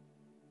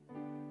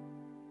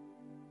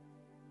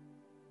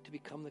to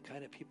become the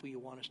kind of people you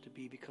want us to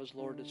be, because,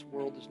 Lord, this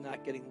world is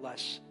not getting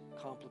less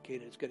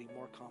complicated. It's getting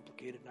more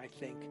complicated. And I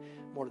think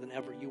more than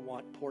ever you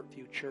want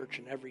Portview Church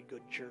and every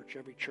good church,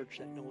 every church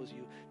that knows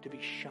you, to be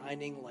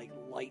shining like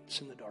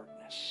lights in the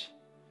darkness.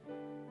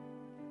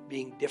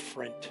 Being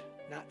different,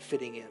 not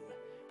fitting in.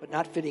 But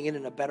not fitting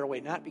in a better way.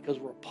 Not because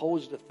we're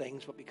opposed to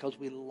things, but because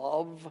we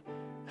love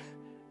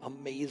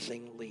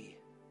amazingly.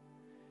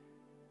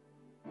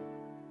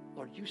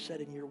 Lord, you said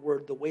in your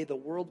word, the way the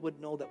world would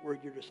know that we're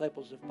your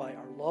disciples is by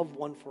our love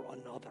one for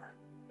another.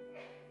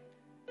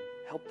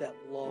 Help that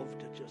love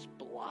to just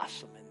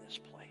blossom in this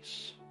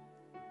place.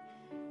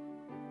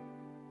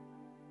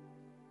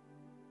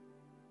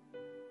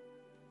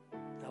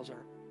 Now, as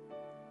our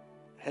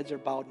heads are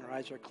bowed and our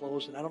eyes are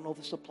closed, and I don't know if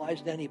this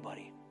applies to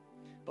anybody,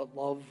 but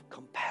love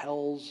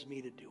compels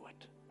me to do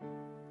it.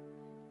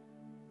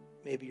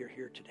 Maybe you're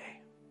here today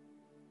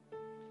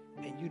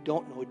and you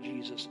don't know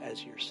Jesus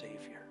as your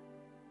Savior.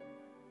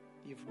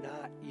 You've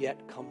not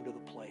yet come to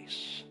the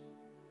place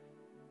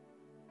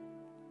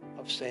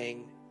of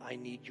saying, I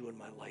need you in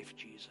my life,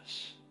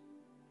 Jesus.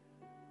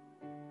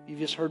 You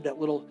just heard that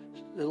little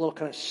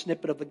kind of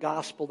snippet of the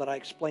gospel that I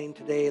explained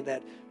today,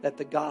 that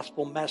the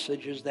gospel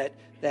message is that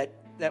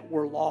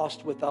we're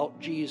lost without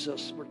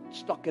Jesus. We're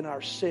stuck in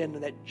our sin,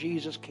 and that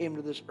Jesus came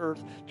to this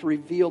earth to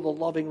reveal the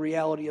loving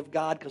reality of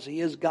God, because he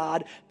is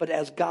God. But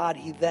as God,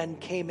 he then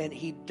came and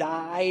he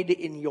died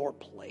in your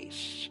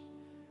place.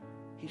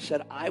 He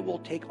said, I will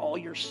take all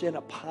your sin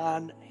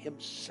upon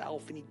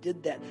himself. And he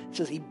did that. It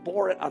says he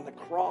bore it on the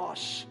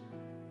cross.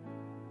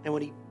 And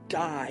when he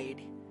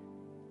died,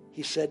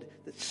 he said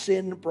that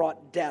sin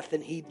brought death,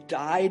 and he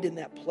died in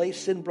that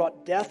place. Sin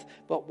brought death,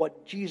 but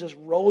what Jesus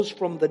rose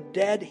from the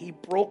dead, he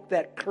broke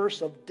that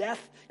curse of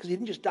death, because he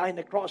didn't just die on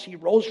the cross, he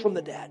rose from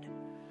the dead.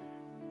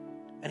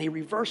 And he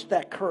reversed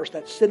that curse,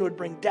 that sin would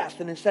bring death,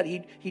 and instead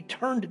he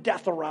turned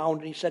death around,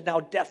 and he said,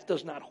 now death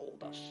does not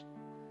hold us.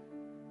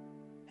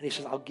 And he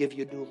says, I'll give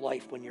you new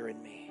life when you're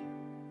in me.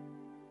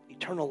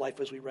 Eternal life,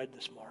 as we read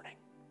this morning.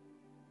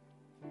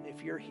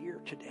 If you're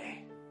here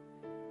today,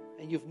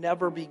 and you've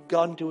never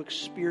begun to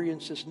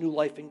experience this new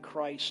life in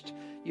Christ,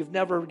 you've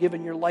never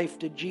given your life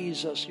to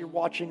Jesus, you're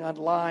watching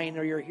online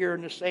or you're here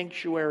in the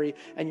sanctuary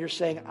and you're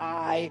saying,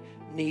 I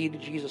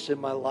need Jesus in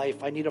my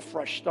life. I need a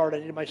fresh start. I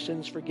need my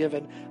sins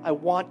forgiven. I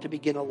want to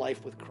begin a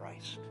life with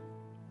Christ.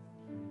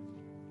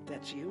 If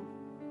that's you,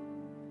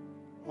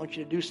 I want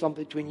you to do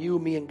something between you,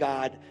 me, and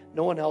God.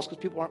 No one else,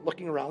 because people aren't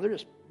looking around. They're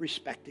just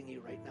respecting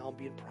you right now and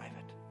being private.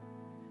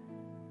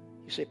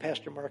 You say,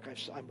 Pastor Mark,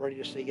 I'm ready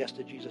to say yes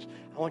to Jesus.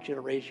 I want you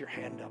to raise your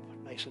hand up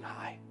nice and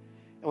high.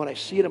 And when I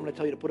see it, I'm going to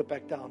tell you to put it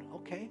back down.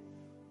 Okay.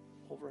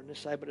 Over on this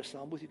side by the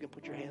sound booth, you can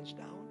put your hands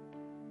down.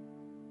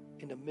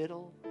 In the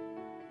middle.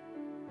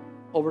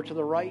 Over to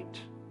the right.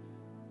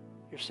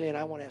 You're saying,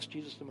 I want to ask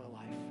Jesus in my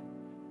life.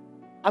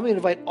 I'm going to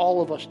invite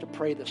all of us to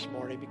pray this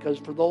morning, because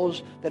for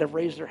those that have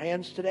raised their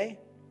hands today,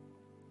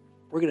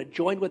 we're going to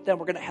join with them.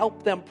 We're going to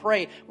help them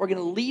pray. We're going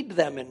to lead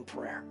them in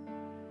prayer.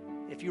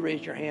 If you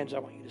raised your hands, I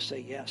want you to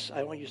say yes.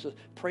 I want you to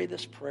pray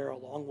this prayer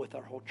along with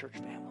our whole church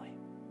family.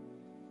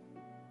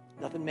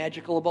 Nothing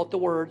magical about the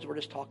words. We're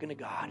just talking to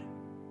God.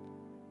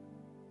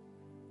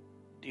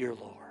 Dear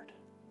Lord,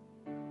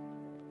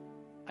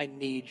 I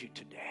need you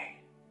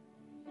today.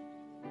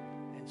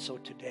 And so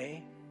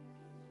today,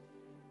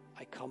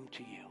 I come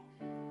to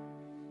you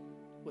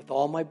with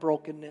all my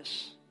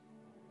brokenness,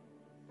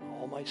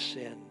 all my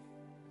sin,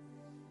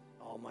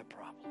 all my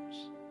problems.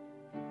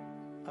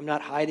 I'm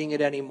not hiding it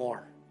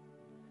anymore.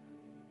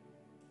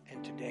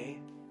 And today,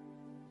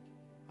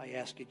 I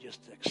ask you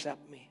just to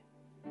accept me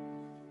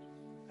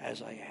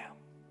as I am.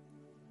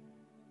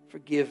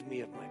 Forgive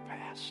me of my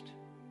past.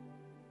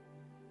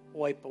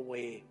 Wipe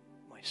away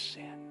my my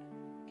sin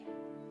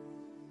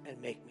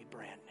and make me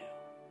brand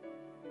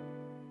new.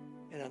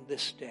 And on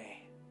this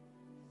day,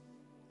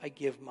 I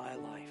give my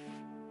life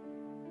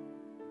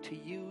to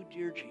you,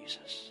 dear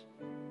Jesus.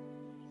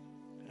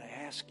 And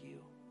I ask you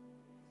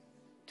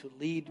to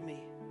lead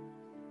me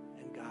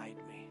and guide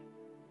me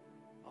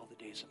all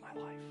the days of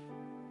my life.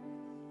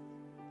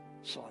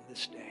 So on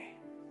this day,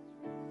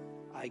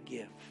 I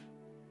give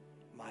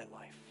my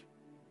life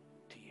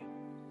to you.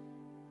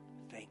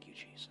 Thank you,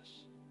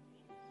 Jesus.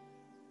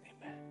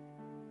 Amen.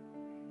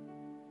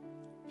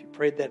 If you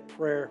prayed that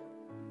prayer,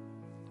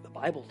 the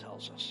Bible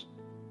tells us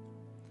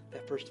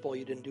that first of all,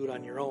 you didn't do it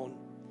on your own.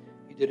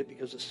 You did it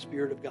because the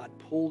Spirit of God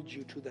pulled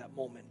you to that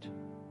moment.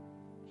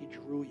 He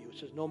drew you. It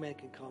says no man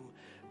can come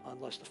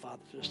unless the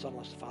Father, to the Son,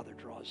 unless the Father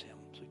draws him.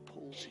 So he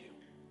pulls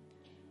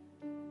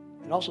you.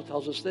 It also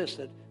tells us this,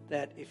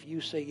 that if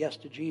you say yes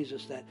to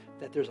Jesus, that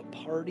there's a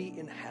party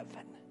in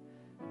heaven.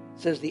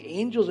 It says the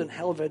angels in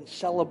heaven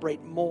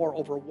celebrate more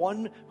over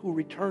one who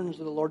returns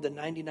to the Lord than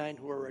 99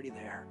 who are already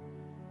there.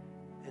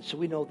 And so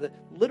we know that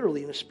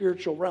literally in the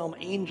spiritual realm,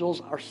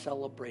 angels are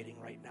celebrating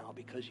right now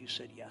because you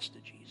said yes to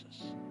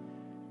Jesus.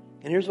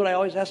 And here's what I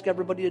always ask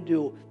everybody to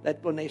do,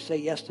 that when they say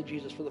yes to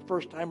Jesus for the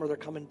first time or they're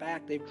coming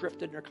back, they've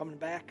drifted and they're coming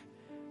back,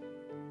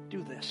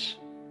 do this.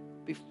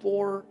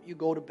 Before you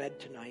go to bed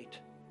tonight,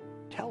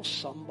 tell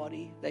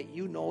somebody that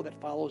you know that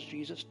follows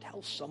Jesus,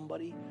 tell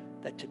somebody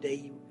that today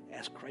you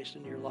ask Christ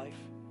into your life.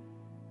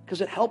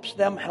 Because it helps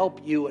them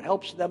help you. It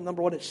helps them,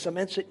 number one, it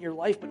cements it in your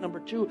life. But number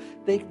two,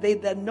 they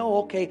then know,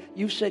 okay,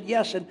 you said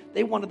yes, and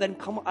they want to then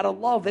come out of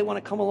love. They want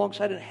to come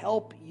alongside and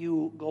help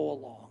you go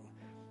along.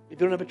 If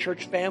you don't have a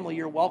church family,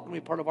 you're welcome to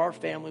be part of our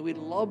family. We'd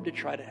love to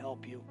try to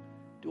help you.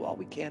 Do all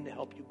we can to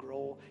help you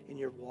grow in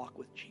your walk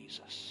with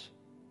Jesus.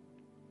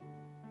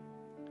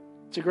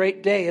 It's a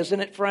great day, isn't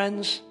it,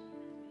 friends?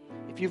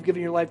 If you've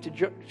given your life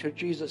to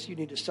Jesus, you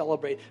need to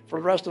celebrate. For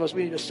the rest of us,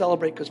 we need to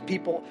celebrate because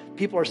people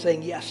are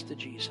saying yes to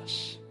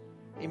Jesus.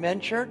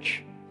 Amen,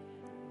 church?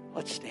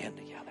 Let's stand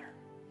together.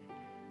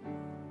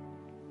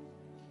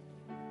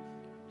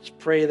 Let's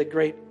pray the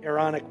great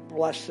Aaronic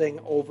blessing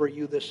over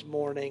you this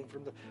morning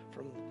from the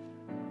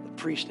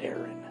priest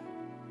Aaron.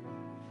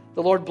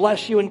 The Lord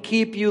bless you and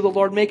keep you. The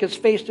Lord make his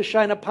face to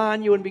shine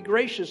upon you and be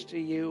gracious to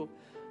you.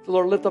 The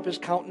Lord lift up his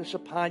countenance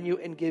upon you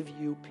and give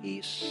you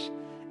peace.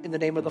 In the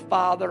name of the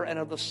Father, and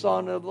of the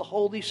Son, and of the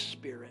Holy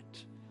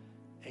Spirit.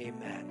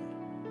 Amen.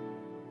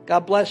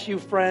 God bless you,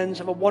 friends.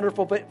 Have a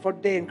wonderful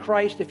day in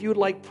Christ. If you would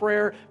like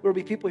prayer, there will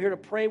be people here to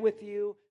pray with you.